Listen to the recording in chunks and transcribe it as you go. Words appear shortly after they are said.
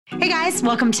Hey guys,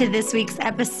 welcome to this week's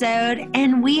episode.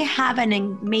 And we have an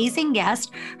amazing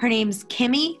guest. Her name's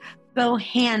Kimmye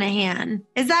Bohannon.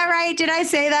 Is that right? Did I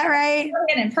say that right?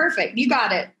 Perfect. You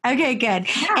got it. Okay, good.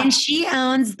 Yeah. And she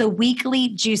owns the Weekly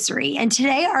Juicery. And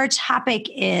today our topic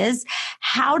is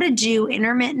how to do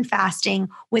intermittent fasting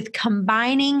with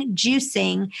combining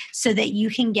juicing so that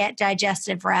you can get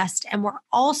digestive rest. And we're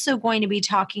also going to be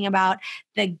talking about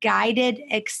the guided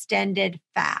extended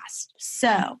fast.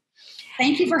 So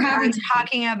thank you for having me. We're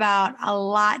talking about a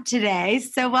lot today.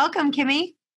 So welcome,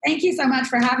 Kimmye. Thank you so much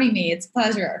for having me. It's a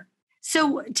pleasure.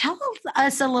 So tell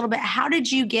us a little bit, how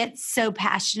did you get so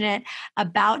passionate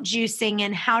about juicing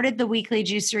and how did the Weekly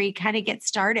Juicery kind of get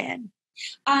started?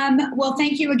 Well,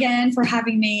 thank you again for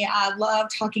having me. I love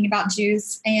talking about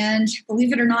juice, and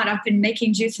believe it or not, I've been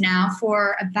making juice now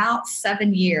for about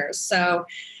 7 years. So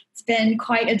it's been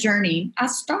quite a journey. I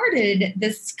started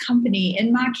this company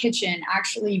in my kitchen,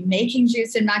 actually making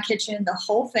juice in my kitchen, the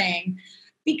whole thing,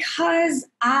 because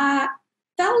I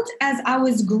felt as I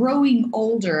was growing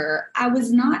older, I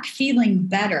was not feeling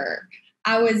better.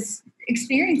 I was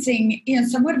experiencing,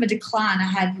 somewhat of a decline. I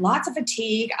had lots of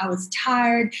fatigue. I was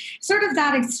tired. Sort of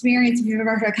that experience, if you've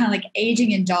ever heard, kind of like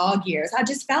aging in dog years. I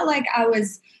just felt like I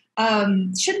was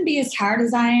shouldn't be as tired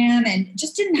as I am, and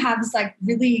just didn't have this like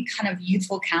really kind of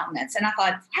youthful countenance. And I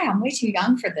thought, wow, I'm way too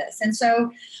young for this. And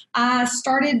so I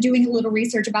started doing a little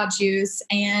research about juice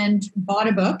and bought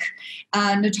a book,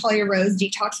 Natalia Rose,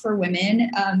 Detox for Women.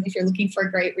 If you're looking for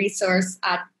a great resource,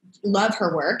 I love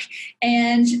her work,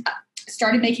 and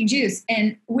started making juice.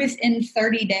 And within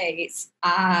 30 days,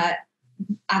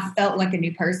 I felt like a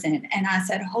new person. And I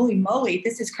said, holy moly,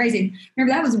 this is crazy.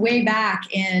 Remember, that was way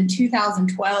back in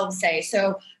 2012, say.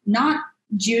 So not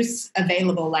juice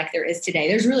available like there is today.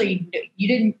 There's really,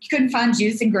 you couldn't find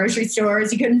juice in grocery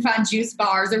stores. You couldn't find juice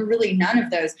bars. There were really none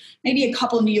of those. Maybe a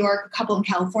couple in New York, a couple in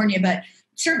California, but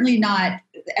certainly not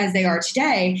as they are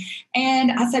today.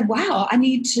 And I said, wow, I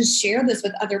need to share this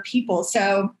with other people.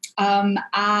 So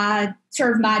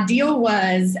my deal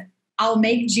was, I'll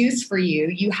make juice for you.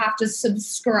 You have to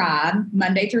subscribe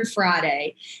Monday through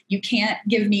Friday. You can't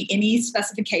give me any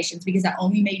specifications because I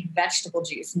only made vegetable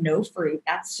juice, no fruit.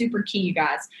 That's super key, you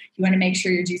guys. You want to make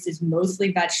sure your juice is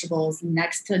mostly vegetables,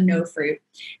 next to no fruit.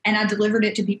 And I delivered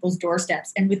it to people's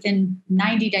doorsteps. And within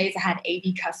 90 days, I had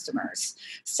 80 customers.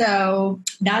 So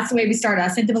that's the way we started. I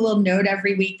sent them a little note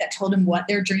every week that told them what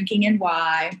they're drinking and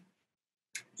why.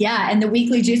 Yeah, and the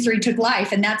Weekly Juicery took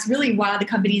life. And that's really why the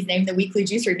company's named the Weekly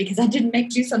Juicery, because I didn't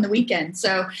make juice on the weekend.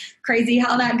 So crazy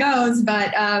how that goes.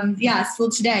 But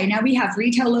still today. Now we have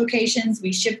retail locations.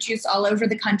 We ship juice all over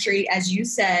the country, as you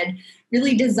said,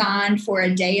 really designed for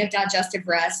a day of digestive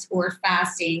rest or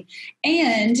fasting,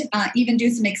 and even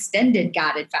do some extended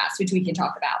guided fast, which we can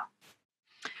talk about.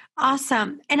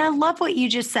 Awesome. And I love what you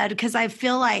just said, because I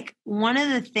feel like one of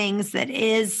the things that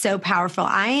is so powerful,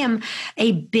 I am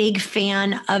a big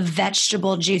fan of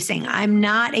vegetable juicing. I'm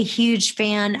not a huge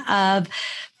fan of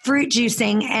fruit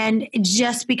juicing. And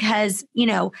just because,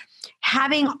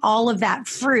 having all of that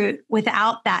fruit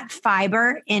without that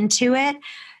fiber into it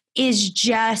is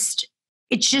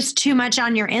it's just too much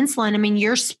on your insulin. I mean,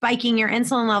 you're spiking your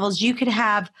insulin levels. You could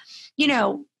have,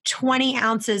 20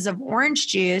 ounces of orange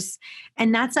juice,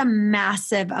 and that's a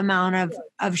massive amount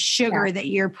of sugar that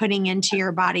you're putting into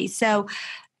your body. So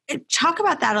talk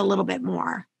about that a little bit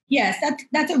more. Yes,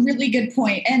 that's a really good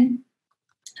point. And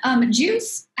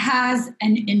juice has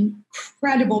an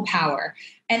incredible power,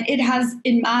 and it has,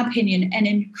 in my opinion, an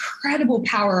incredible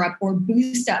power up or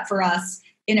boost up for us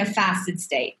in a fasted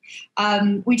state.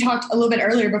 We talked a little bit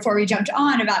earlier before we jumped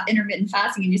on about intermittent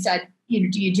fasting, and you said,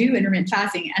 do you do intermittent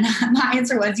fasting? And my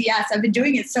answer was yes. I've been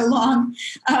doing it so long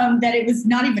that it was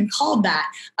not even called that.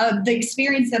 The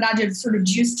experience that I did sort of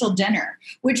juice till dinner,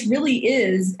 which really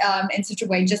is in such a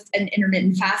way just an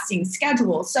intermittent fasting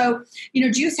schedule. So,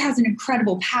 juice has an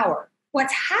incredible power.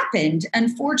 What's happened,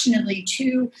 unfortunately,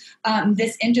 to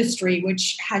this industry,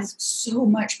 which has so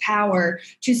much power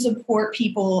to support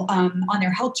people on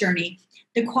their health journey,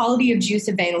 the quality of juice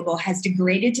available has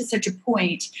degraded to such a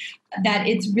point that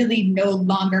it's really no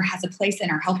longer has a place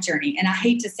in our health journey. And I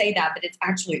hate to say that, but it's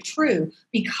actually true,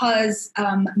 because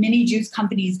many juice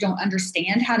companies don't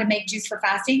understand how to make juice for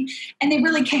fasting. And they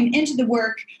really came into the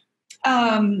work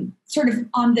sort of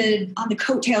on the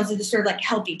coattails of the sort of like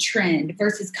healthy trend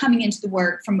versus coming into the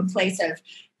work from a place of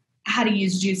how to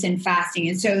use juice in fasting.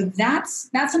 And so that's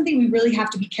something we really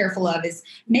have to be careful of, is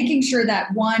making sure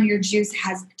that, one, your juice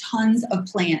has tons of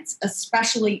plants,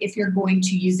 especially if you're going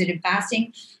to use it in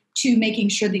fasting. 2, making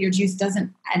sure that your juice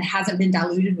doesn't and hasn't been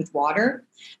diluted with water.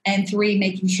 And 3,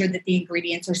 making sure that the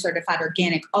ingredients are certified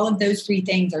organic. All of those 3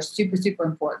 things are super, super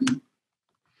important.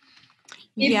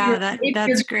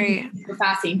 That's great. For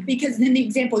fasting, because in the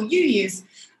example you use,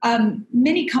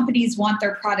 many companies want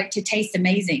their product to taste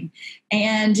amazing.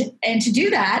 And to do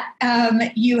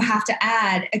that, you have to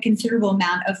add a considerable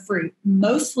amount of fruit.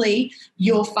 Mostly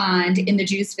you'll find in the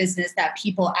juice business that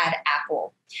people add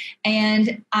apple.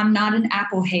 And I'm not an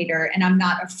apple hater, and I'm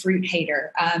not a fruit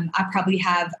hater. I probably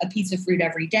have a piece of fruit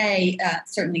every day,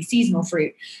 certainly seasonal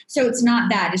fruit. So it's not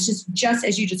that. It's just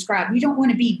as you described. We don't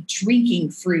want to be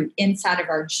drinking fruit inside of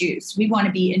our juice. We want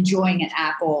to be enjoying an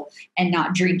apple and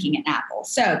not drinking an apple.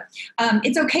 So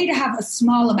it's okay to have a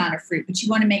small amount of fruit, but you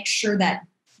want to make sure that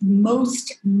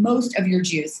most of your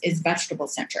juice is vegetable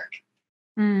centric.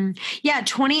 Yeah,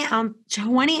 20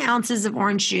 ounces of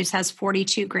orange juice has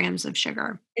 42 grams of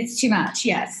sugar. It's too much,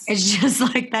 yes. It's just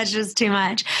like, that's just too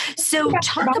much. So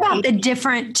talk about the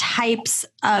different types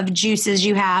of juices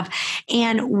you have,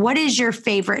 and what is your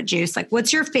favorite juice? Like,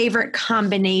 what's your favorite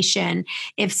combination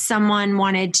if someone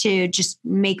wanted to just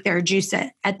make their juice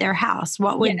at their house?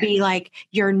 What would be like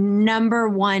your number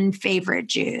one favorite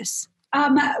juice?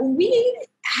 We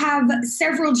have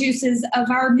several juices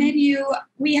of our menu.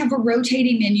 We have a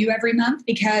rotating menu every month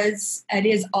because it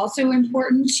is also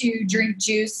important to drink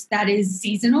juice that is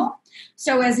seasonal.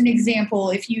 So as an example,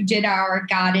 if you did our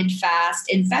guided fast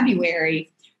in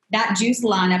February, that juice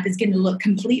lineup is going to look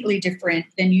completely different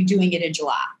than you doing it in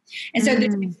July. And so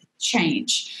there's a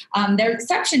change. The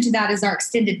exception to that is our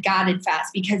extended guided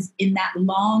fast, because in that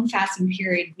long fasting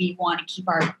period, we want to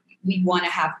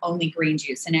have only green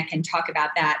juice. And I can talk about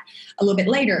that a little bit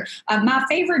later. My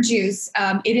favorite juice,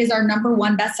 it is our number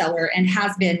one bestseller and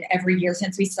has been every year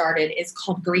since we started, is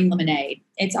called Green Lemonade.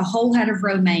 It's a whole head of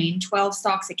romaine, 12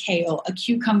 stalks of kale, a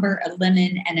cucumber, a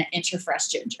lemon, and an inch of fresh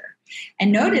ginger.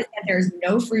 And notice that there's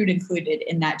no fruit included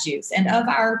in that juice. And of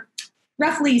our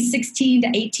roughly 16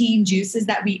 to 18 juices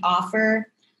that we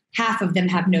offer, half of them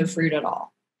have no fruit at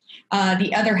all.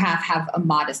 The other half have a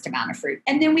modest amount of fruit.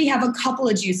 And then we have a couple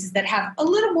of juices that have a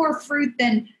little more fruit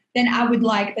than I would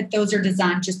like, but those are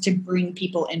designed just to bring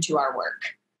people into our work.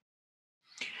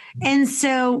 And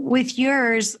so with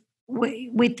yours,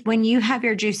 when you have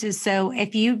your juices, so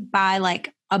if you buy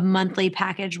like a monthly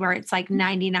package where it's like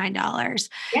 $99,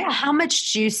 how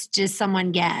much juice does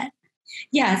someone get?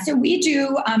 Yeah, so we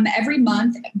do every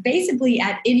month, basically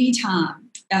at any time.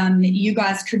 You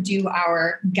guys could do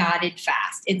our guided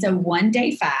fast. It's a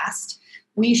 1-day fast.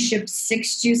 We ship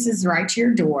 6 juices right to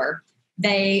your door.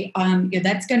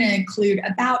 That's going to include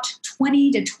about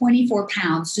 20 to 24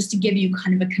 pounds, just to give you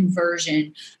kind of a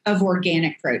conversion of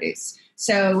organic produce.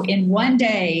 So in 1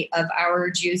 day of our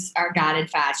juice, our guided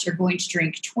fast, you're going to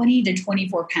drink 20 to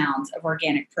 24 pounds of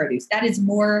organic produce. That is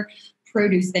more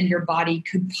produce than your body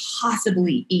could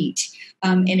possibly eat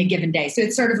in a given day. So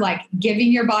it's sort of like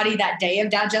giving your body that day of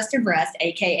digestive rest,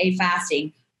 AKA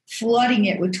fasting, flooding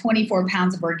it with 24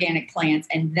 pounds of organic plants.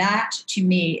 And that, to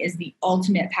me, is the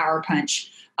ultimate power punch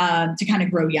to kind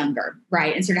of grow younger,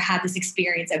 right? And sort of have this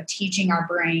experience of teaching our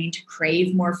brain to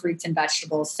crave more fruits and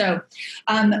vegetables. So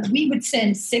we would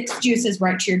send 6 juices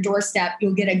right to your doorstep.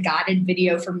 You'll get a guided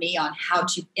video from me on how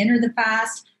to enter the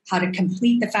fast, how to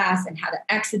complete the fast, and how to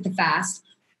exit the fast.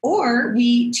 Or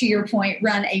we, to your point,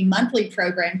 run a monthly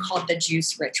program called the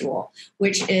Juice Ritual,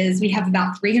 which is we have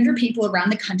about 300 people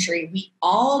around the country. We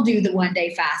all do the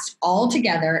 1-day fast all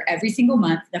together every single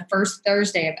month, the first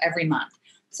Thursday of every month.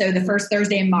 So the first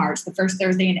Thursday in March, the first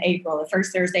Thursday in April, the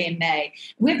first Thursday in May.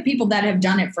 We have people that have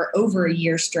done it for over a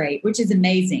year straight, which is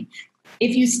amazing.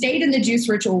 If you stayed in the Juice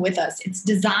Ritual with us, it's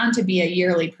designed to be a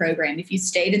yearly program. If you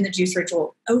stayed in the Juice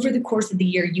Ritual over the course of the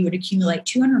year, you would accumulate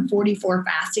 244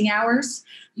 fasting hours.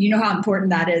 You know how important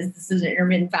that is. This is an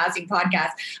intermittent fasting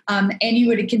podcast. And you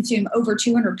would consume over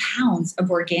 200 pounds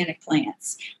of organic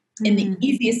plants in the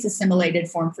easiest assimilated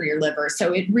form for your liver.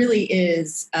 So it really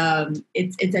is,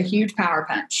 it's a huge power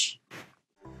punch.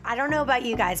 I don't know about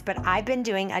you guys, but I've been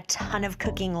doing a ton of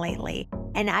cooking lately,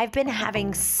 and I've been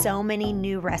having so many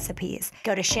new recipes.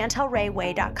 Go to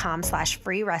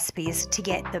chantelrayway.com/free recipes to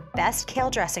get the best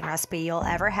kale dressing recipe you'll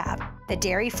ever have, the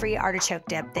dairy-free artichoke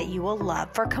dip that you will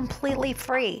love for completely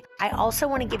free. I also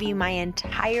want to give you my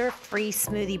entire free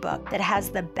smoothie book that has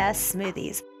the best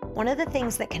smoothies. One of the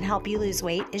things that can help you lose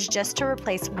weight is just to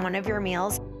replace one of your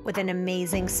meals with an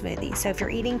amazing smoothie. So if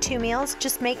you're eating 2 meals,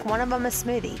 just make one of them a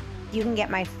smoothie. You can get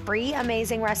my free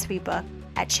amazing recipe book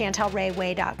at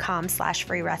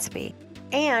chantelrayway.com/free recipe.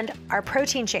 And our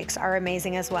protein shakes are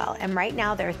amazing as well. And right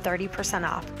now they're 30%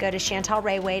 off. Go to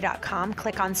chantelrayway.com,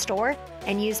 click on store,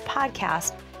 and use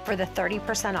podcast for the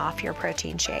 30% off your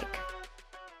protein shake.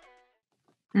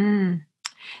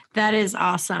 That is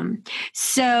awesome.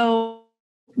 So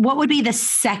what would be the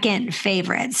second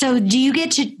favorite? So do you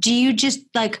just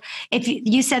like, if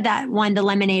you said that one, the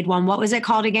lemonade one, what was it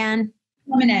called again?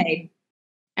 Lemonade.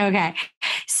 Okay.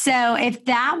 So if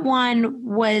that one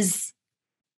was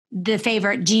the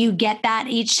favorite, do you get that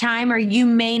each time, or you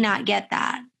may not get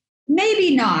that?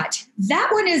 Maybe not. That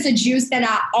one is a juice that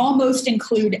I almost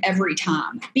include every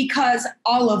time, because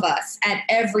all of us at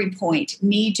every point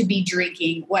need to be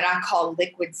drinking what I call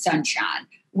liquid sunshine.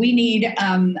 We need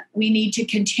to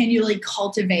continually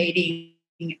cultivating.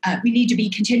 We need to be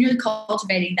continually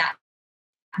cultivating that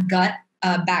gut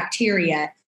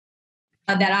bacteria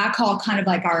that I call kind of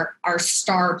like our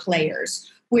star players,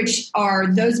 which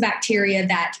are those bacteria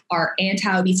that are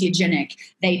anti-obesogenic.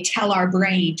 They tell our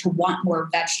brain to want more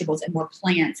vegetables and more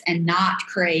plants and not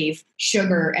crave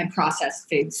sugar and processed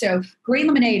food. So green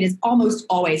lemonade is almost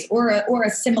always, or a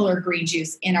similar green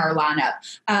juice in our lineup.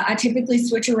 I typically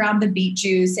switch around the beet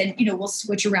juice, and we'll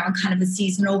switch around kind of a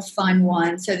seasonal fun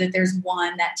one so that there's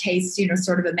one that tastes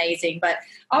sort of amazing. But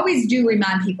I always do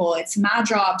remind people it's my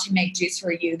job to make juice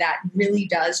for you that really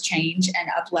does change and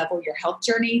up-level your health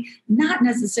journey, not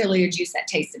necessarily a juice that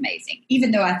tastes amazing,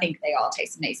 even though I think they all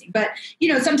taste amazing. But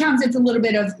sometimes it's a little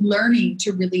bit of learning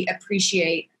to really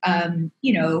appreciate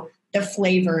the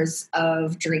flavors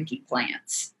of drinking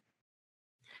plants.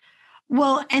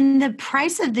 Well, and the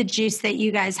price of the juice that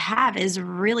you guys have is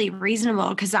really reasonable,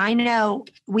 because I know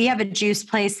we have a juice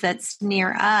place that's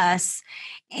near us,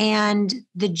 and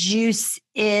the juice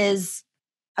is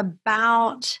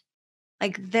about,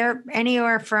 like, they're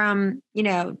anywhere from,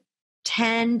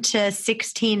 $10 to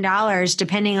 $16,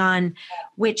 depending on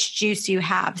which juice you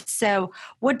have. So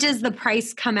what does the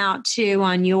price come out to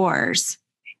on yours?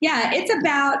 Yeah, it's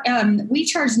about, we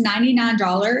charge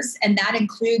 $99, and that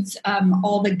includes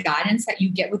all the guidance that you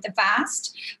get with the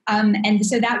fast. And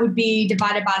so that would be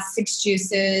divided by 6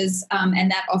 juices,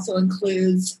 and that also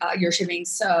includes your shipping.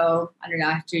 So I don't know,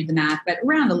 I have to do the math, but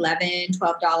around $11,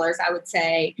 $12, I would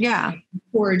say,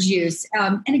 for a juice.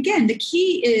 And again, the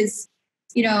key is,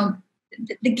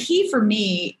 the key for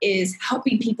me is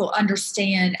helping people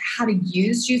understand how to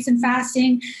use juice and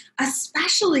fasting,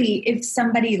 especially if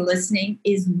somebody listening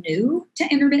is new to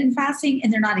intermittent fasting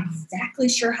and they're not exactly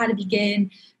sure how to begin.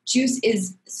 Juice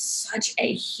is such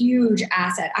a huge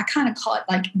asset. I kind of call it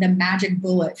like the magic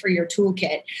bullet for your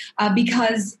toolkit,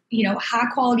 because, high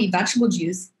quality vegetable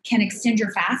juice can extend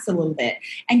your fast a little bit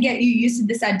and get you used to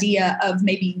this idea of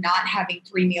maybe not having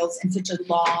 3 meals in such a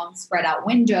long spread out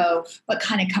window, but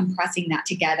kind of compressing that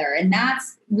together. And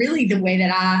that's really the way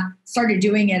that I started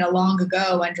doing it long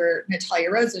ago under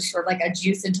Natalia Rose, was sort of like a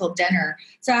juice until dinner.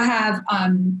 So I have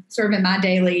sort of in my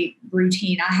daily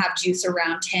routine, I have juice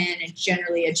around 10 and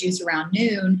generally a juice around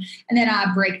noon. And then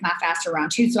I break my fast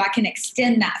around 2 so I can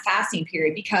extend that fasting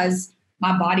period, because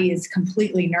my body is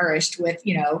completely nourished with,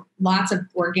 lots of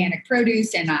organic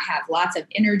produce, and I have lots of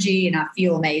energy and I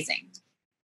feel amazing.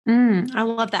 I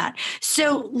love that.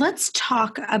 So let's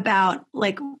talk about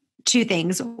like 2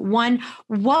 things. One,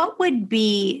 what would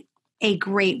be a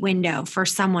great window for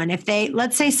someone if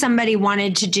let's say somebody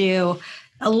wanted to do,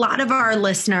 a lot of our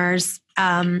listeners,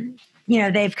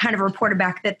 they've kind of reported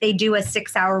back that they do a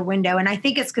 6-hour window. And I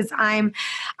think it's because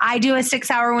I do a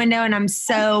 6-hour window, and I'm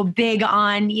so big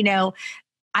on,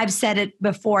 I've said it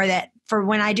before that for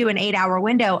when I do an 8-hour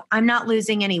window, I'm not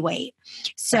losing any weight.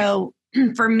 So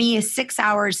for me, 6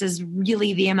 hours is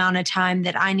really the amount of time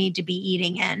that I need to be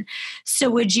eating in. So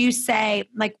would you say,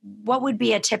 like, what would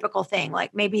be a typical thing?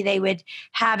 Like maybe they would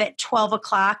have at 12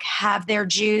 o'clock, have their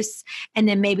juice, and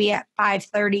then maybe at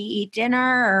 5:30 eat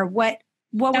dinner, or what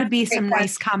would be some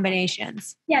nice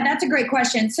combinations? Yeah, that's a great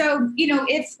question. So,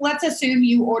 if let's assume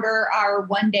you order our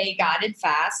 1-day guided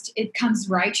fast, it comes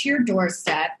right to your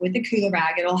doorstep with a cooler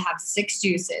bag. It'll have 6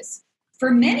 juices.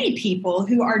 For many people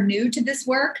who are new to this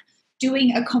work,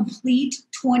 doing a complete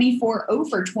 24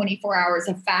 hours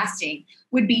of fasting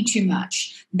would be too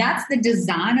much. That's the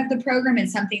design of the program,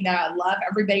 and something that I love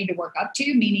everybody to work up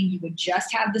to, meaning you would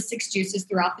just have the 6 juices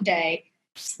throughout the day,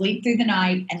 sleep through the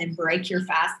night, and then break your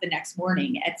fast the next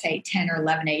morning at, say, 10 or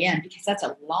 11 a.m., because that's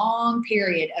a long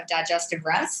period of digestive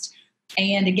rest.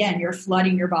 And again, you're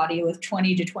flooding your body with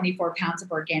 20 to 24 pounds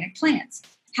of organic plants.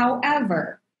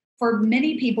 However, for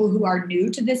many people who are new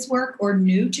to this work or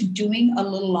new to doing a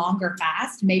little longer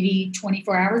fast, maybe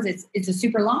 24 hours, it's a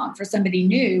super long for somebody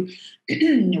new.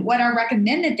 What I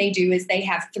recommend that they do is they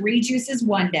have 3 juices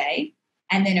one day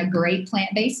and then a great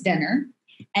plant-based dinner,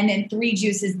 and then 3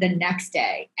 juices the next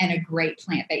day and a great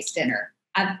plant-based dinner.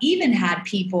 I've even had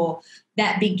people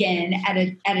that begin at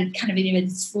a kind of an even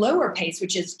slower pace,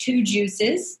 which is 2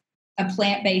 juices, a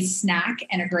plant-based snack,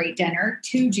 and a great dinner,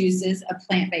 2 juices, a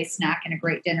plant-based snack, and a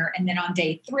great dinner. And then on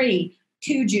day 3,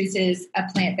 2 juices, a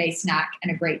plant-based snack,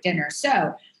 and a great dinner.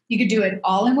 So you could do it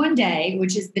all in one day,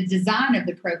 which is the design of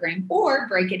the program, or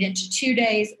break it into 2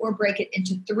 days, or break it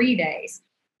into 3 days.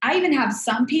 I even have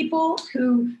some people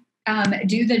who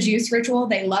do the juice ritual.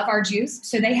 They love our juice.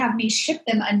 So they have me ship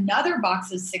them another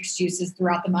box of 6 juices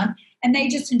throughout the month. And they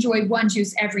just enjoy 1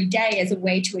 juice every day as a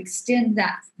way to extend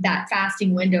that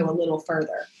fasting window a little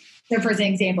further. So for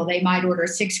example, they might order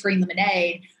 6 green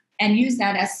lemonade and use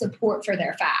that as support for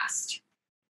their fast.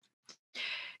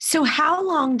 So how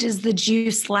long does the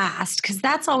juice last? Because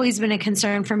that's always been a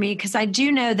concern for me, because I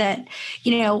do know that,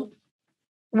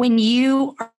 when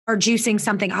you are juicing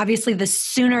something, obviously the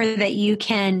sooner that you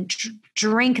can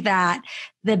drink that,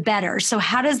 the better. So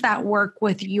how does that work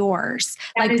with yours?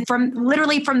 From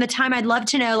the time, I'd love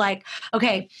to know,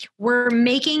 okay, we're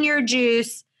making your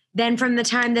juice, then from the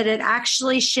time that it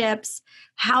actually ships,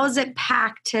 how is it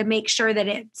packed to make sure that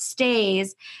it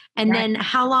stays? And then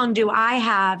how long do I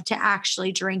have to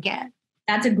actually drink it?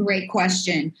 That's a great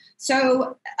question.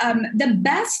 So the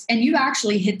best, and you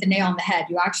actually hit the nail on the head.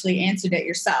 You actually answered it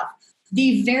yourself.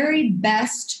 The very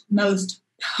best, most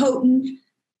potent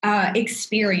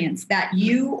experience that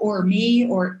you or me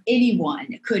or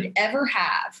anyone could ever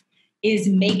have is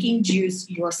making juice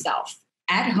yourself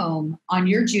at home on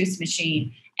your juice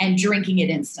machine and drinking it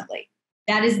instantly.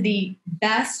 That is the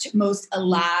best, most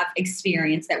alive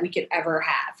experience that we could ever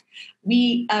have.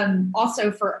 We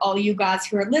also, for all you guys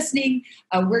who are listening,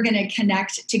 we're going to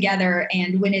connect together.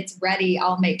 And when it's ready,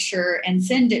 I'll make sure and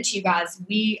send it to you guys.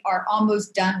 We are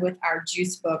almost done with our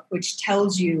juice book, which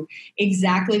tells you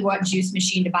exactly what juice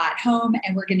machine to buy at home.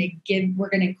 And we're going to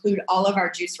include all of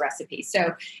our juice recipes.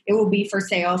 So it will be for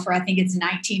sale for, I think it's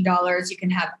 $19. You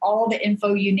can have all the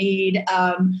info you need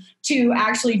to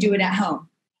actually do it at home.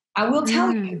 I will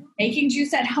tell you, making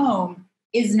juice at home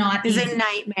is not easy. It's a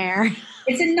nightmare.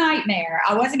 It's a nightmare.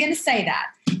 I wasn't going to say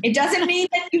that. It doesn't mean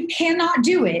that you cannot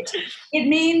do it. It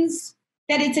means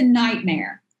that it's a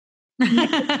nightmare.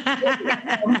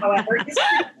 However, it's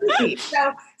pretty easy.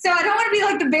 So I don't want to be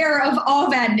like the bearer of all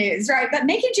bad news, right? But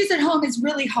making juice at home is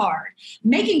really hard.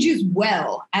 Making juice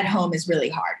well at home is really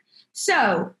hard.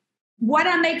 So what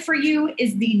I make for you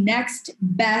is the next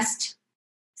best,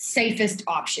 safest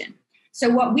option. So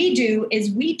what we do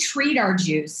is we treat our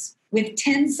juice with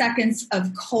 10 seconds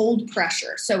of cold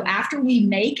pressure. So after we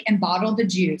make and bottle the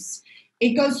juice,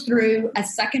 it goes through a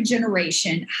second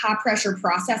generation high pressure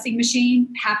processing machine,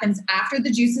 happens after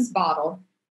the juice is bottled.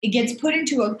 It gets put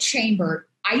into a chamber,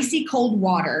 icy cold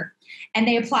water, and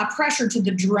they apply pressure to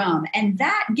the drum. And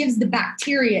that gives the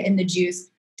bacteria in the juice,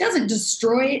 doesn't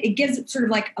destroy it. It gives it sort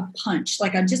of like a punch,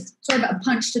 just sort of a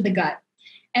punch to the gut.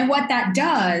 And what that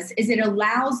does is it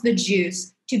allows the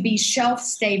juice to be shelf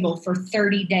stable for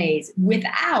 30 days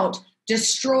without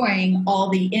destroying all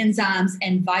the enzymes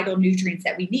and vital nutrients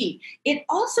that we need. It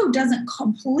also doesn't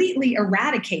completely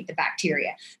eradicate the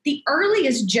bacteria. The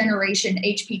earliest generation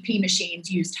HPP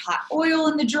machines used hot oil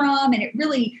in the drum, and it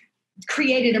really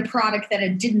created a product that I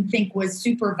didn't think was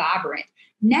super vibrant.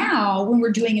 Now, when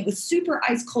we're doing it with super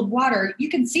ice cold water, you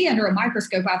can see under a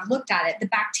microscope, I've looked at it, the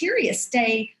bacteria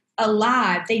stay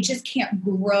alive. They just can't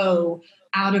grow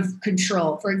out of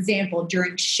control, for example,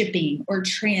 during shipping or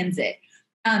transit.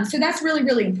 So that's really,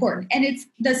 really important. And it's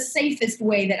the safest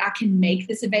way that I can make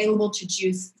this available to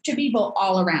people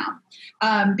all around,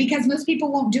 because most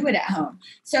people won't do it at home.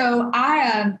 So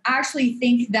I actually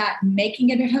think that making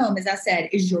it at home, as I said,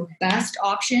 is your best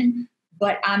option.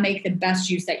 But I make the best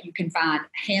juice that you can find,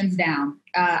 hands down.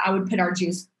 I would put our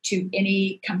juice to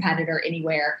any competitor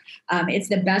anywhere. It's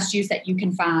the best juice that you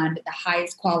can find, the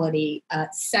highest quality,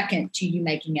 second to you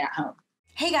making it at home.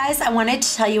 Hey guys, I wanted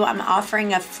to tell you I'm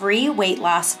offering a free weight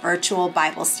loss virtual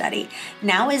Bible study.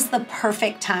 Now is the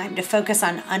perfect time to focus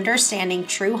on understanding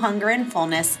true hunger and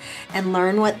fullness and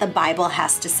learn what the Bible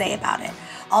has to say about it.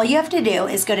 All you have to do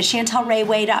is go to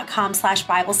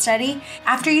chantelrayway.com/Bible study.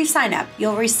 After you sign up,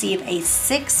 you'll receive a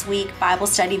 6-week Bible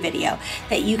study video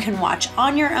that you can watch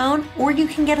on your own, or you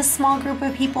can get a small group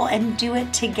of people and do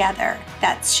it together.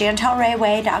 That's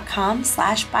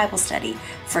chantelrayway.com/Bible study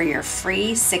for your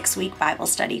free 6-week Bible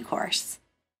study course.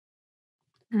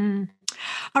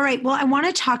 All right. Well, I want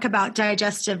to talk about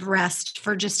digestive rest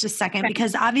for just a second,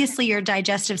 because obviously your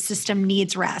digestive system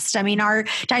needs rest. I mean, our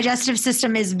digestive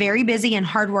system is very busy and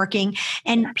hardworking,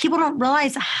 and people don't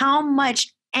realize how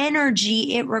much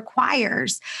energy it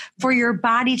requires for your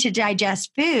body to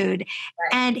digest food. Right.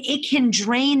 And it can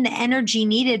drain the energy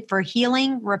needed for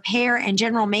healing, repair, and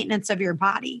general maintenance of your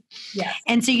body. Yes.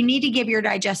 And so you need to give your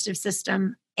digestive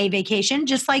system a vacation,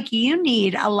 just like you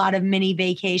need a lot of mini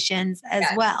vacations as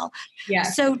Yes. well.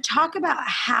 Yes. So talk about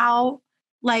how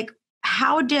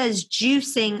does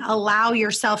juicing allow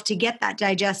yourself to get that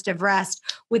digestive rest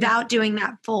without doing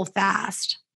that full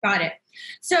fast? Got it.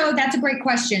 So that's a great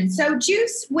question. So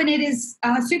juice, when it is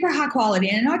super high quality,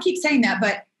 and I know I keep saying that,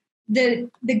 but the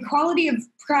quality of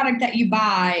product that you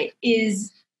buy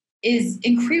is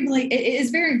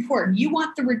very important. You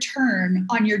want the return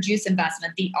on your juice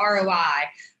investment, the ROI,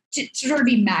 to sort of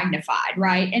be magnified,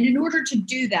 right? And in order to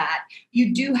do that,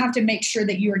 you do have to make sure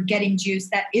that you are getting juice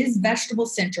that is vegetable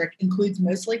centric, includes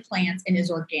mostly plants, and is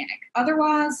organic.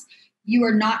 Otherwise, you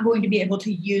are not going to be able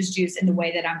to use juice in the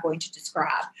way that I'm going to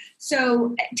describe.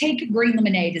 So take green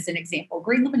lemonade as an example.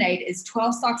 Green lemonade is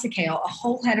 12 stalks of kale, a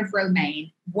whole head of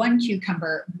romaine, 1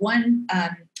 cucumber, 1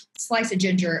 slice of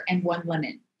ginger, and 1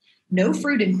 lemon. No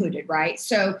fruit included, right?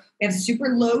 So we have a super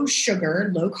low sugar,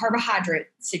 low carbohydrate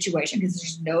situation because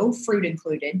there's no fruit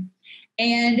included.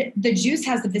 And the juice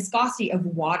has the viscosity of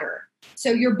water.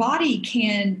 So your body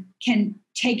can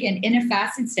take in a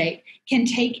fasted state, can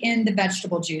take in the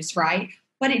vegetable juice, right?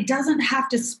 But it doesn't have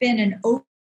to spend an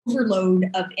overload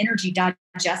of energy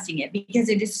digesting it because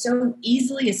it is so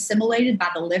easily assimilated by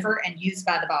the liver and used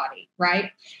by the body,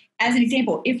 right? As an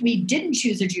example, if we didn't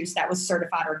choose a juice that was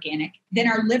certified organic, then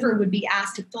our liver would be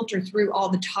asked to filter through all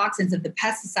the toxins of the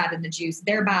pesticide in the juice,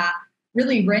 thereby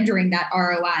really rendering that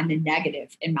ROI in the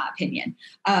negative, in my opinion.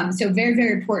 So very,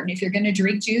 very important. If you're going to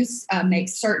drink juice, make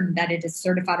certain that it is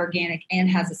certified organic and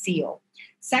has a seal.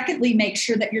 Secondly, make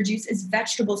sure that your juice is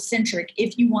vegetable centric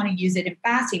if you want to use it in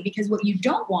fasting, because what you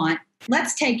don't want,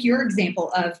 let's take your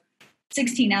example of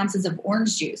 16 ounces of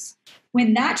orange juice.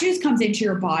 When that juice comes into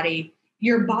your body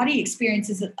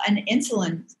experiences an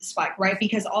insulin spike, right?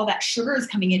 Because all that sugar is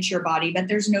coming into your body, but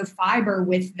there's no fiber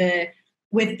with the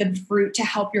fruit to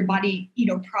help your body,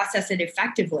 process it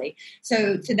effectively.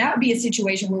 So that would be a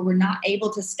situation where we're not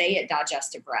able to stay at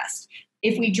digestive rest.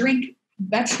 If we drink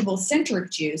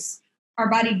vegetable-centric juice, our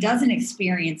body doesn't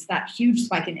experience that huge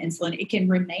spike in insulin. It can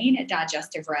remain at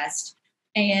digestive rest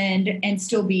and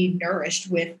still be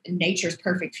nourished with nature's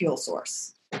perfect fuel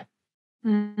source.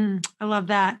 I love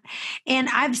that. And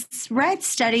I've read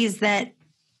studies that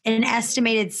an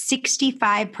estimated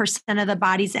 65% of the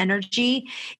body's energy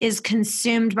is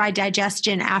consumed by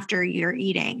digestion after you're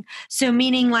eating. So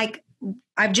meaning like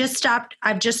I just stopped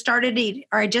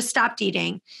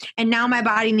eating, and now my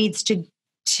body needs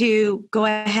to go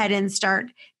ahead and start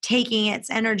taking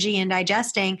its energy and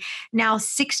digesting. Now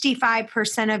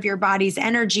 65% of your body's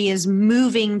energy is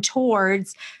moving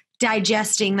towards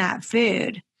digesting that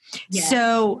food. Yes.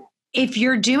 So if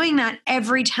you're doing that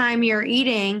every time you're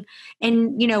eating,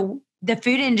 and, the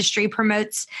food industry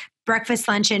promotes breakfast,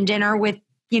 lunch, and dinner with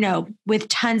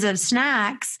tons of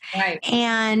snacks. Right.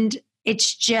 And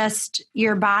it's just,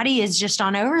 your body is just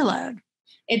on overload.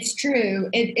 It's true.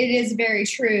 It is very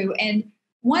true. And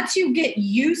once you get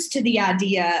used to the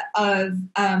idea of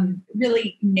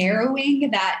really narrowing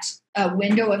that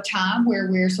window of time where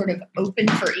we're sort of open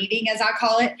for eating, as I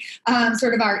call it,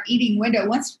 sort of our eating window,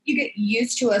 once you get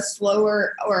used to a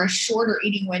slower or a shorter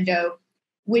eating window,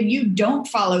 when you don't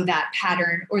follow that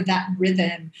pattern or that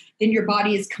rhythm, then your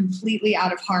body is completely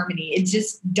out of harmony. It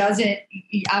just doesn't,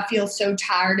 I feel so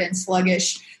tired and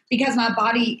sluggish because my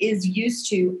body is used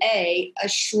to a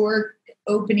short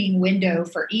opening window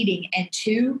for eating, and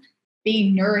 2,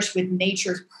 being nourished with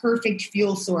nature's perfect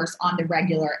fuel source on the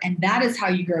regular. And that is how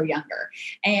you grow younger.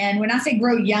 And when I say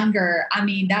grow younger, I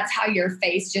mean, that's how your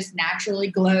face just naturally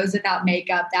glows without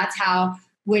makeup. That's how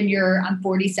I'm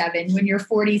 47, when you're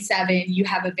 47, you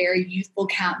have a very youthful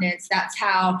countenance. That's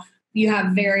how you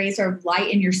have very sort of light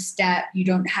in your step. You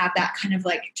don't have that kind of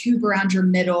like tube around your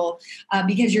middle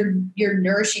because you're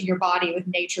nourishing your body with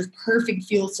nature's perfect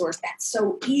fuel source that's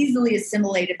so easily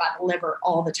assimilated by the liver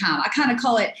all the time. I kind of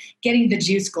call it getting the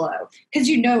juice glow because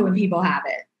when people have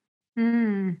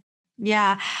it.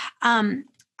 Yeah.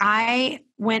 I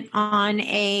went on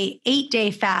a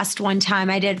 8-day fast one time.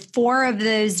 I did 4 of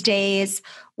those days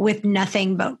with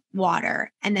nothing but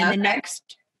water. And then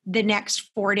the next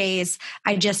 4 days,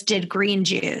 I just did green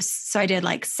juice. So I did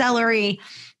like celery,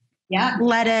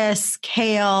 lettuce,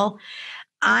 kale.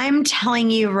 I'm telling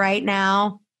you right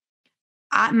now,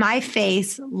 my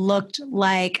face looked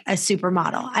like a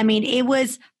supermodel. I mean, it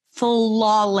was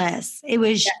flawless. It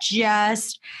was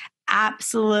just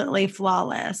absolutely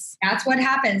flawless. That's what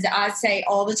happens. I say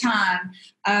all the time,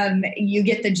 you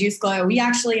get the juice glow. We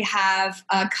actually have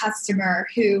a customer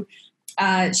who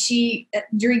she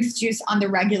drinks juice on the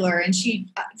regular, and she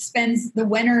spends the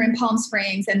winter in Palm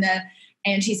Springs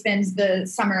and she spends the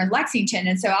summer in Lexington.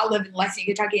 And so I live in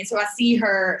Lexington, Kentucky. And so I see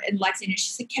her in Lexington.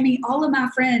 She said, Kimmye, all of my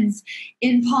friends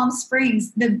in Palm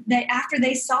Springs, after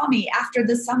they saw me after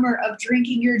the summer of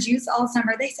drinking your juice all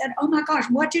summer, they said, oh my gosh,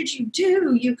 what did you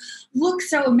do? You look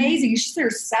so amazing. She's in her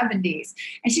 70s.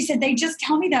 And she said, they just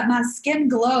tell me that my skin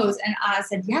glows. And I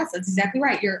said, yes, that's exactly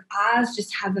right. Your eyes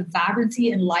just have a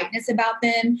vibrancy and lightness about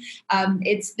them.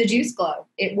 It's the juice glow.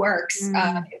 It works.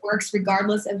 It works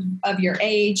regardless of your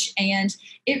age. And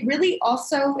it really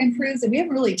also improves, and we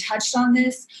haven't really touched on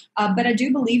this, but I do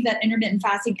believe that intermittent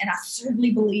fasting, and I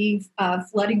certainly believe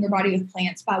flooding your body with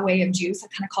plants by way of juice, I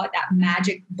kind of call it that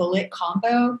magic bullet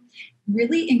combo,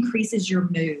 really increases your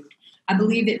mood. I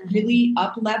believe it really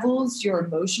up-levels your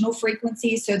emotional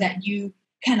frequency so that you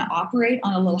kind of operate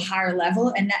on a little higher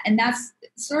level. And that's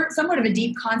somewhat of a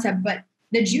deep concept, but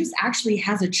the juice actually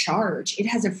has a charge. It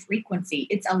has a frequency.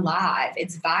 It's alive.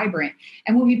 It's vibrant.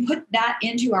 And when we put that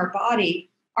into our body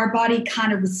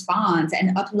kind of responds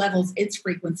and up-levels its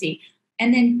frequency.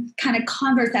 And then kind of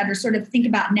convert that, or sort of think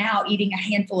about now eating a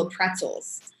handful of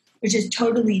pretzels, which is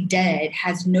totally dead,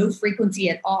 has no frequency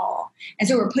at all. And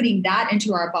so we're putting that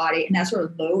into our body, and that sort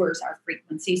of lowers our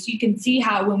frequency. So you can see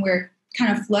how when we're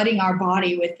kind of flooding our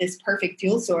body with this perfect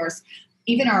fuel source,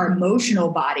 even our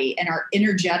emotional body and our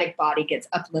energetic body gets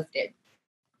uplifted.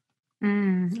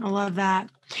 I love that.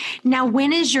 Now,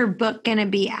 when is your book going to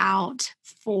be out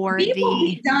for It will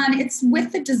be done. It's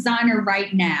with the designer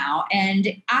right now,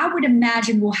 and I would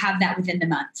imagine we'll have that within the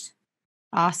month.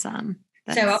 Awesome.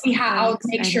 So I'll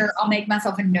make sure I'll make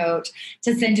myself a note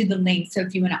to send you the link. So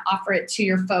if you want to offer it to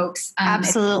your folks.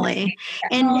 Absolutely.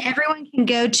 And everyone can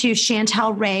go to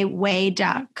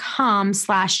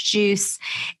chantelrayway.com/juice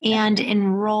and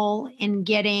enroll in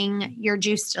getting your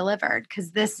juice delivered.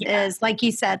 Cause this is, like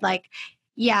you said,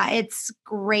 it's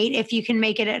great if you can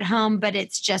make it at home, but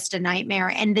it's just a nightmare.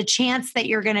 And the chance that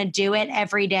you're going to do it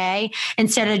every day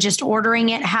instead of just ordering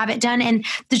it, have it done. And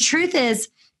the truth is,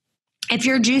 if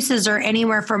your juices are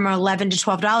anywhere from $11 to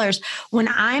 $12, when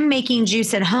I'm making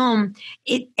juice at home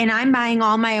and I'm buying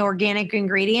all my organic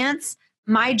ingredients,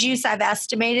 my juice, I've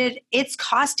estimated, it's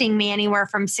costing me anywhere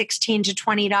from $16 to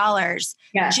 $20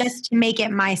 just to make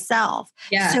it myself.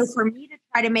 Yes. So for me to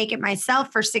try to make it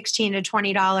myself for $16 to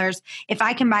 $20, if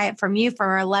I can buy it from you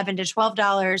for $11 to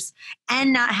 $12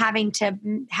 and not having to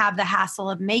have the hassle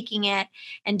of making it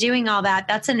and doing all that,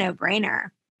 that's a no-brainer.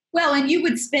 Well, and you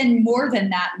would spend more than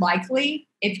that likely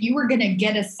if you were going to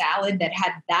get a salad that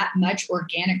had that much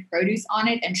organic produce on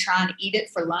it and try and eat it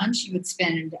for lunch, you would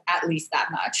spend at least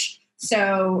that much.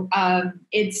 So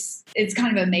it's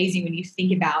kind of amazing when you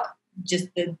think about just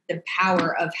the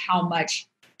power of how much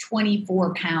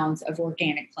 24 pounds of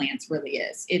organic plants really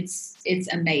is. It's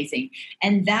amazing.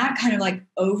 And that kind of like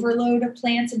overload of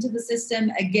plants into the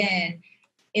system, again,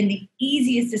 in the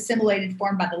easiest assimilated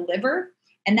form by the liver.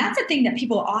 And that's a thing that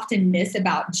people often miss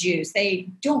about juice. They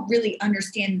don't really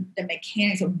understand the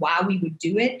mechanics of why we would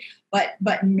do it, but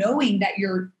knowing that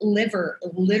your liver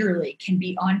literally can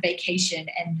be on vacation,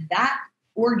 and that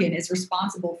organ is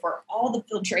responsible for all the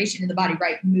filtration in the body,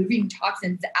 right? Moving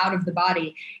toxins out of the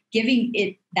body, giving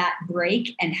it that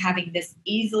break and having this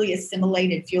easily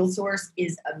assimilated fuel source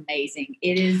is amazing.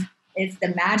 It's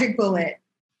the magic bullet.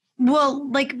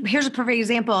 Well, here's a perfect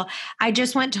example. I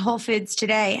just went to Whole Foods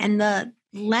today, and the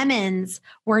lemons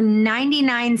were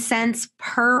 99 cents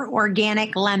per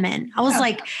organic lemon. I was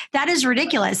like, that is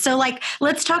ridiculous. So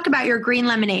let's talk about your green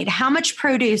lemonade. How much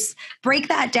produce? Break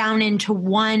that down into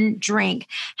one drink.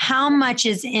 How much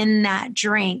is in that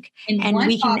drink? And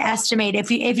we can estimate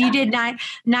if you did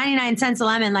 99 cents a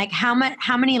lemon,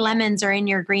 how many lemons are in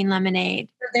your green lemonade?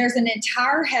 There's an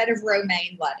entire head of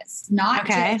romaine lettuce, not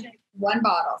just one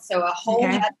bottle. So a whole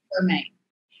head of romaine.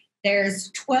 There's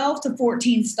 12 to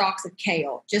 14 stalks of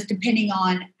kale, just depending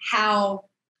on how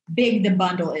big the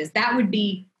bundle is. That would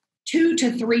be 2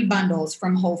 to 3 bundles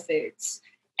from Whole Foods.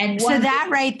 And so that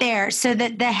right there, so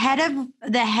that the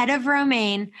head of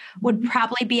romaine would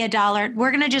probably be $1.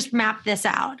 We're going to just map this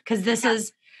out because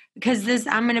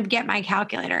I'm going to get my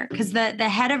calculator, because the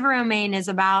head of romaine is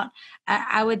about,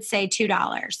 I would say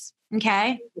 $2.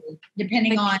 Okay.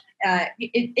 Depending on,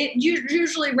 it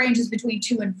usually ranges between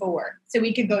 2 and 4. So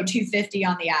we could go $2.50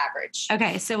 on the average.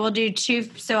 Okay. So we'll do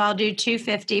I'll do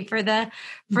 $2.50 for the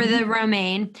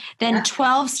romaine, then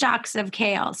 12 stalks of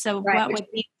kale. So what would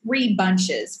be 3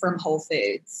 bunches from Whole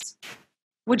Foods?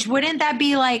 Which wouldn't that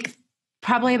be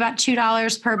Probably about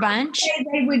 $2 per bunch.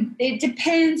 It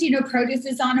depends, produce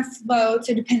is on a float,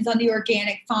 so it depends on the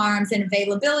organic farms and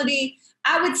availability.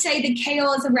 I would say the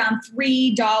kale is around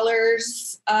 $3,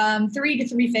 $3 to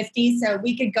 $3.50. So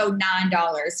we could go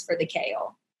 $9 for the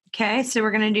kale. Okay, so we're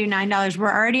going to do $9.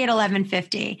 We're already at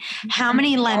 $11.50. How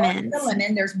many lemons? The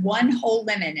lemon. There's one whole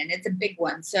lemon, and it's a big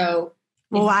one. So,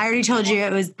 well, I already told you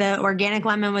it was the organic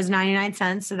lemon was 99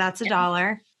 cents, so that's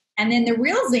 $1. And then the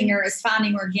real zinger is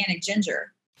finding organic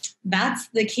ginger. That's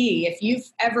the key. If you've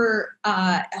ever,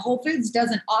 Whole Foods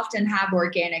doesn't often have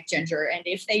organic ginger, and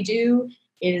if they do,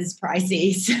 it is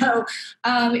pricey. So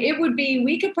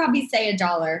we could probably say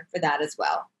 $1 for that as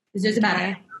well. Because there's about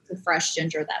an ounce of fresh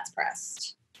ginger that's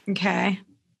pressed. Okay.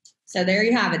 So there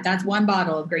you have it. That's one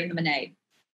bottle of green lemonade.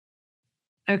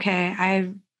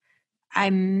 Okay.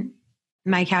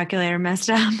 My calculator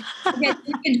messed up. Okay,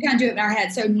 we can kind of do it in our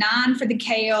head. So $9 for the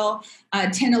kale,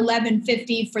 $10,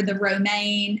 $11.50 for the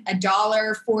romaine,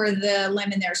 $1 for the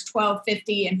lemon. There's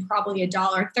 $12.50 and probably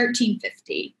 $1,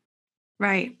 $13.50.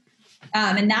 Right.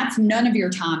 And that's none of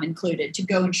your time included to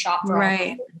go and shop for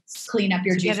all clean up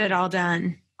your juice. Get it all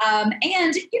done. And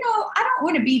I don't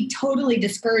want to be totally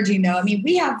discouraging though. I mean,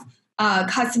 we have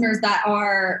customers that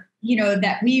are,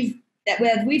 that we've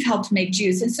helped make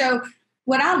juice. And so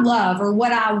what I love, or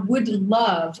what I would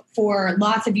love for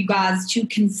lots of you guys to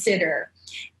consider,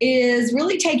 is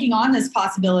really taking on this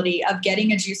possibility of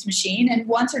getting a juice machine and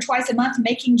once or twice a month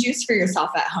making juice for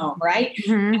yourself at home, right?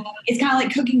 Mm-hmm. It's kind of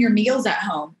like cooking your meals at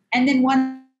home. And then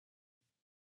once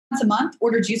a month,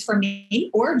 order juice from me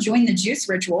or join the juice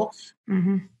ritual.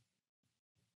 Mm-hmm.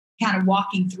 Kind of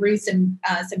walking through some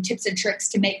tips and tricks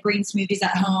to make green smoothies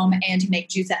at home and to make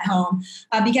juice at home.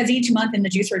 Because each month in the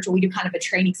juice ritual, we do kind of a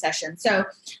training session. So,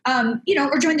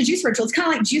 or join the juice ritual. It's kind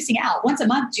of like juicing out. Once a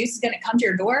month, juice is going to come to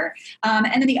your door. And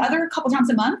then the other couple times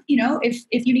a month,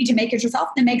 if you need to make it yourself,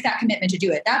 then make that commitment to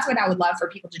do it. That's what I would love for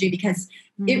people to do, because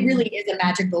it really is a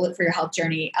magic bullet for your health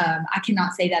journey. I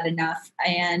cannot say that enough.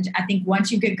 And I think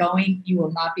once you get going, you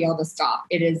will not be able to stop.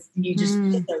 It's so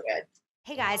good.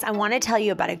 Hey guys, I want to tell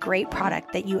you about a great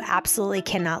product that you absolutely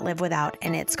cannot live without,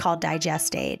 and it's called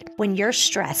Digest Aid. When you're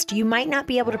stressed, you might not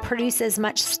be able to produce as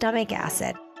much stomach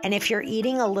acid. And if you're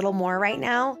eating a little more right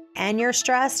now and you're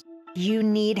stressed, you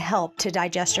need help to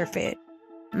digest your food.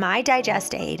 My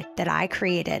Digest Aid that I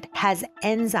created has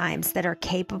enzymes that are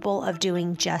capable of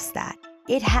doing just that.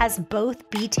 It has both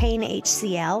betaine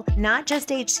HCl, not just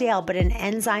HCl, but an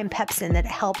enzyme pepsin that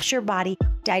helps your body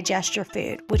digest your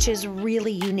food, which is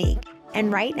really unique.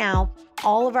 And right now,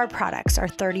 all of our products are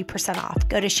 30% off.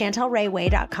 Go to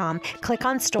chantelrayway.com, click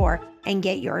on store, and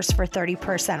get yours for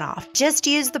 30% off. Just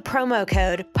use the promo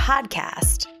code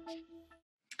podcast.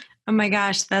 Oh my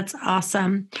gosh, that's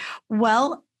awesome.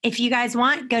 Well, if you guys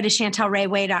want, go to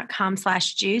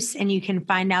chantelrayway.com/juice and you can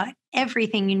find out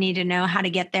everything you need to know how to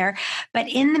get there. But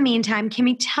in the meantime,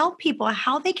 Kimmye, tell people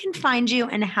how they can find you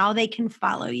and how they can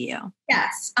follow you.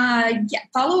 Yes.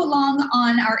 Follow along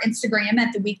on our Instagram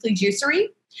at the Weekly Juicery.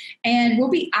 And we'll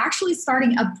be actually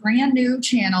starting a brand new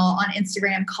channel on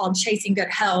Instagram called Chasing Good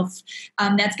Health.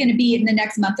 That's going to be in the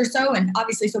next month or so. And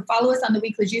obviously, so follow us on the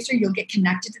Weekly Juicery. You'll get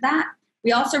connected to that.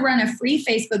 We also run a free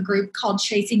Facebook group called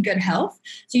Chasing Good Health.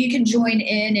 So you can join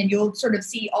in and you'll sort of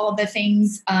see all the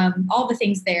things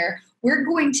there. We're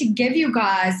going to give you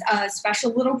guys a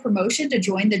special little promotion to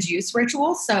join the juice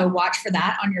ritual. So watch for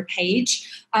that on your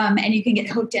page. And you can get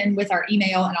hooked in with our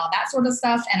email and all that sort of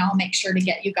stuff. And I'll make sure to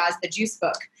get you guys the juice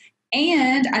book.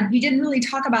 And we didn't really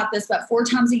talk about this, but 4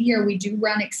 times a year, we do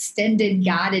run extended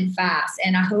guided fasts.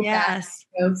 And I hope that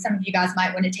some of you guys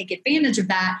might want to take advantage of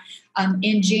that.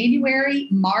 In January,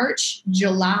 March,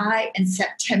 July, and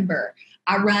September,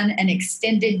 I run an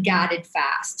extended guided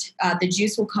fast. The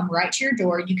juice will come right to your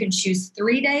door. You can choose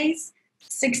 3 days,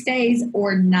 6 days,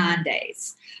 or 9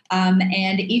 days.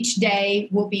 And each day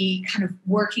we'll be kind of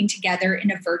working together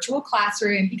in a virtual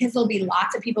classroom because there'll be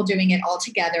lots of people doing it all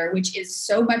together, which is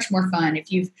so much more fun.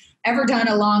 If you've ever done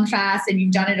a long fast and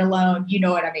you've done it alone, you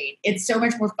know what I mean. It's so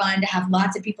much more fun to have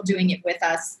lots of people doing it with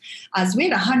us. So we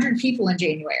had 100 people in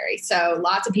January. So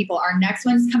lots of people. Our next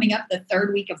one's coming up the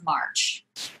 3rd week of March.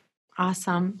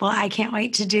 Awesome. Well, I can't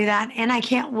wait to do that. And I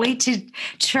can't wait to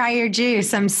try your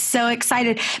juice. I'm so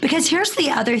excited because here's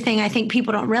the other thing I think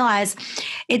people don't realize.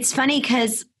 It's funny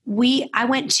because I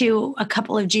went to a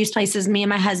couple of juice places, me and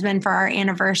my husband, for our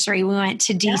anniversary. We went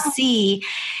to DC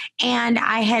and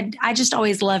I just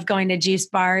always loved going to juice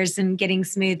bars and getting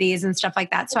smoothies and stuff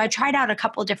like that. So I tried out a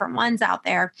couple of different ones out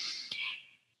there.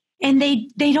 And they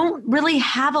don't really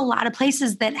have a lot of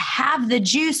places that have the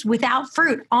juice without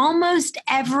fruit. Almost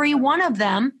every one of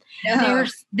them,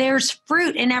 there's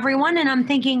fruit in every one. And I'm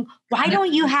thinking, why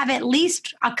don't you have at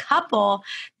least a couple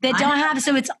that don't have?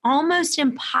 So it's almost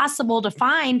impossible to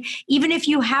find, even if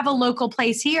you have a local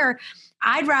place here.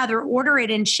 I'd rather order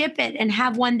it and ship it and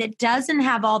have one that doesn't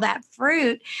have all that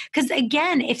fruit. Because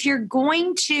again, if you're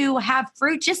going to have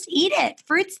fruit, just eat it.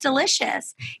 Fruit's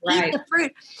delicious. Right. Eat the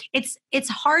fruit. It's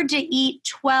hard to eat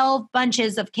 12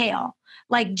 bunches of kale.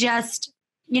 Like just,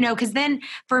 because then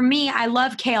for me, I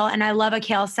love kale and I love a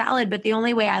kale salad, but the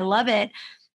only way I love it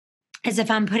is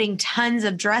if I'm putting tons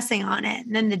of dressing on it.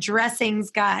 And then the dressing's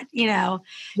got,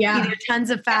 either tons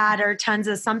of fat or tons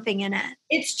of something in it.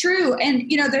 It's true. And,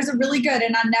 there's a really good,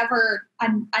 and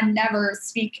I never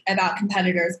speak about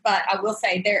competitors, but I will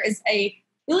say there is a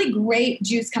really great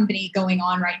juice company going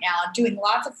on right now, doing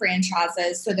lots of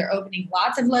franchises. So they're opening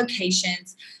lots of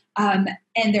locations.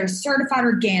 And they're certified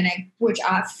organic, which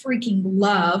I freaking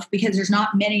love because there's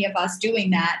not many of us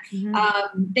doing that.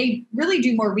 Mm-hmm. They really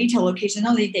do more retail locations.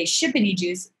 Not only do they ship any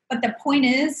juice, but the point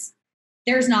is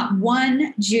there's not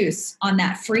one juice on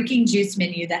that freaking juice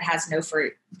menu that has no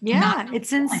fruit. Yeah,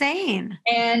 it's insane.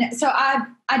 And so I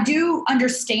do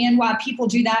understand why people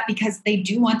do that, because they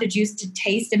do want the juice to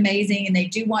taste amazing and they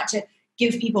do want to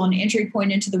give people an entry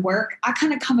point into the work. I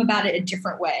kind of come about it a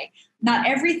different way. Not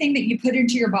everything that you put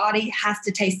into your body has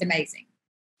to taste amazing.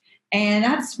 And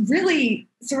that's really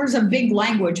sort of a big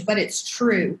language, but it's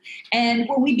true. And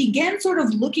when we begin sort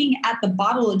of looking at the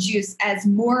bottle of juice as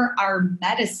more our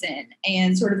medicine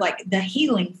and sort of like the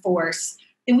healing force,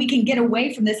 then we can get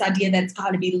away from this idea that it's got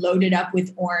to be loaded up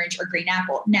with orange or green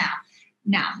apple. Now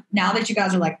that you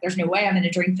guys are like, there's no way I'm going to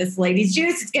drink this lady's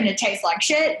juice, it's going to taste like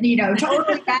shit,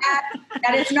 totally bad.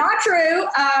 That is not true.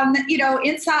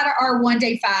 Inside our 1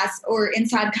 day fast or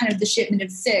inside kind of the shipment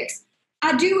of 6,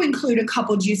 I do include a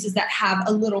couple juices that have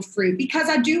a little fruit because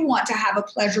I do want to have a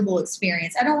pleasurable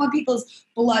experience. I don't want people's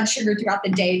blood sugar throughout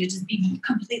the day to just be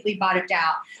completely bottomed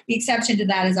out. The exception to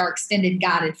that is our extended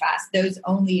guided fast. Those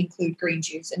only include green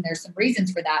juice, and there's some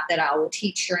reasons for that I will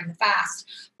teach during the fast.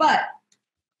 But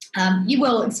you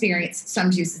will experience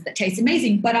some juices that taste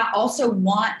amazing, but I also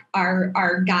want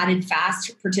our guided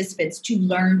fast participants to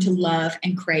learn to love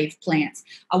and crave plants.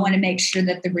 I want to make sure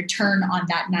that the return on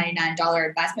that $99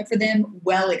 investment for them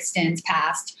well extends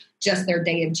past just their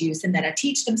day of juice, and that I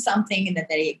teach them something, and that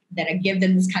I give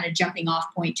them this kind of jumping off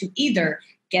point to either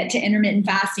get to intermittent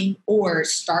fasting or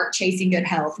start chasing good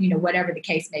health, whatever the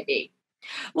case may be.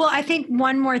 Well, I think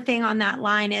one more thing on that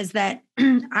line is that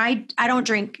I don't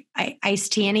drink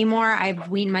iced tea anymore. I've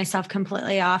weaned myself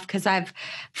completely off because I've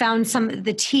found some of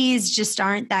the teas just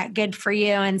aren't that good for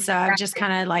you. And so I've just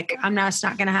kind of like, I'm just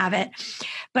not going to have it.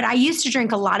 But I used to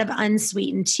drink a lot of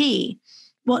unsweetened tea.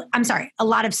 Well, I'm sorry, a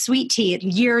lot of sweet tea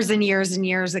years and years and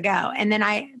years ago. And then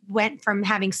I went from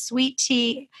having sweet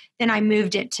tea, then I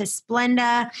moved it to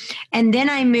Splenda, and then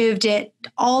I moved it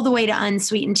all the way to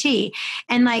unsweetened tea.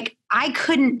 And like, I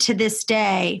couldn't to this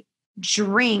day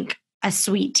drink a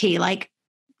sweet tea. Like,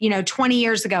 20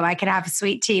 years ago, I could have a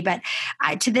sweet tea, but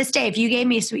to this day, if you gave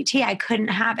me a sweet tea, I couldn't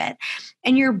have it.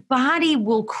 And your body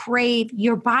will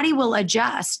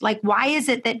adjust. Like, why is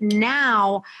it that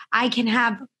now I can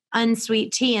have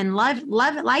unsweet tea and love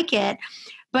it, like it,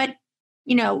 but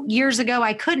years ago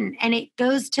I couldn't? And it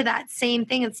goes to that same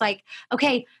thing. It's like,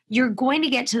 okay, you're going to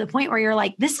get to the point where you're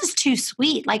like, this is too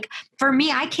sweet. Like for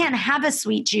me, I can't have a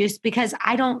sweet juice because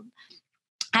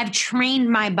I've trained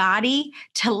my body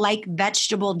to like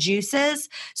vegetable juices.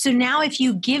 So now if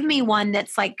you give me one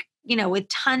that's like, with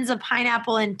tons of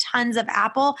pineapple and tons of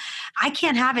apple, I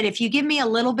can't have it. If you give me a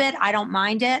little bit, I don't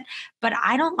mind it, but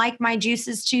I don't like my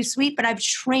juices too sweet, but I've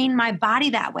trained my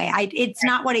body that way. It's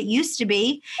not what it used to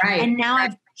be. Right. And now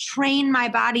I've trained my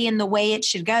body in the way it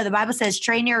should go. The Bible says,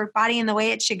 train your body in the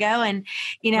way it should go. And,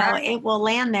 it will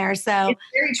land there. So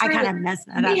I kind of messed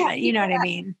that up, but you know what I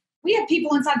mean? We have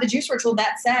people inside the Juice Ritual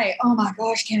that say, oh my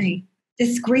gosh, Kimmye,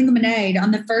 this green lemonade,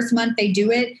 on the first month they do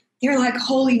it, they're like,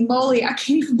 holy moly, I can't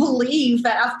even believe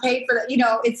that I've paid for that.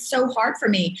 It's so hard for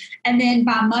me. And then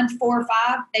by month 4 or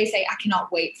 5, they say, I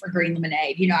cannot wait for green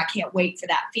lemonade. I can't wait for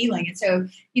that feeling. And so,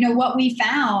 what we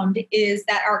found is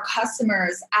that our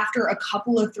customers, after a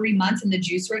couple of 3 months in the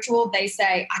Juice Ritual, they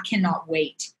say, I cannot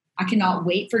wait. I cannot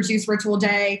wait for Juice Ritual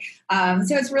Day.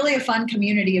 So it's really a fun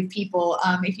community of people.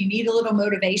 If you need a little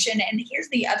motivation. And here's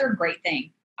the other great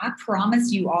thing. I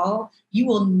promise you all, you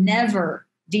will never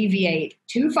deviate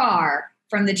too far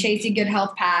from the chasing good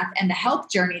health path and the health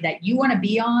journey that you want to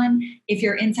be on if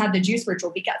you're inside the Juice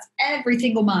Ritual, because every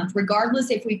single month, regardless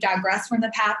if we've digressed from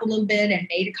the path a little bit and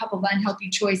made a couple of unhealthy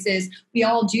choices, we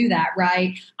all do that,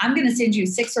 right? I'm going to send you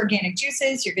 6 organic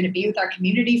juices. You're going to be with our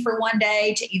community for one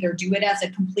day to either do it as a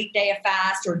complete day of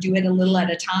fast or do it a little at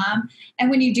a time. And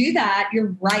when you do that,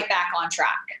 you're right back on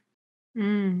track.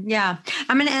 Yeah.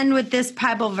 I'm going to end with this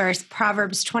Bible verse.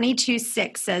 Proverbs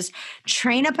 22:6 says,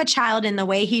 train up a child in the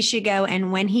way he should go,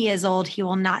 and when he is old, he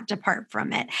will not depart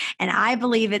from it. And I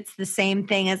believe it's the same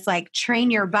thing. It's like train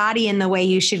your body in the way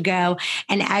you should go.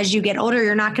 And as you get older,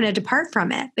 you're not going to depart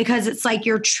from it, because it's like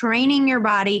you're training your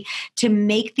body to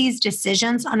make these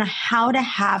decisions on how to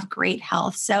have great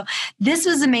health. So this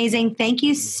was amazing. Thank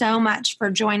you so much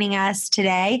for joining us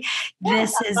today.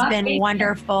 This has been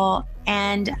wonderful.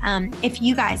 And if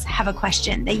you guys have a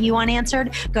question that you want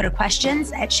answered, go to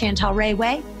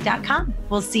questions@chantelrayway.com.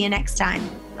 We'll see you next time.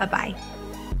 Bye-bye.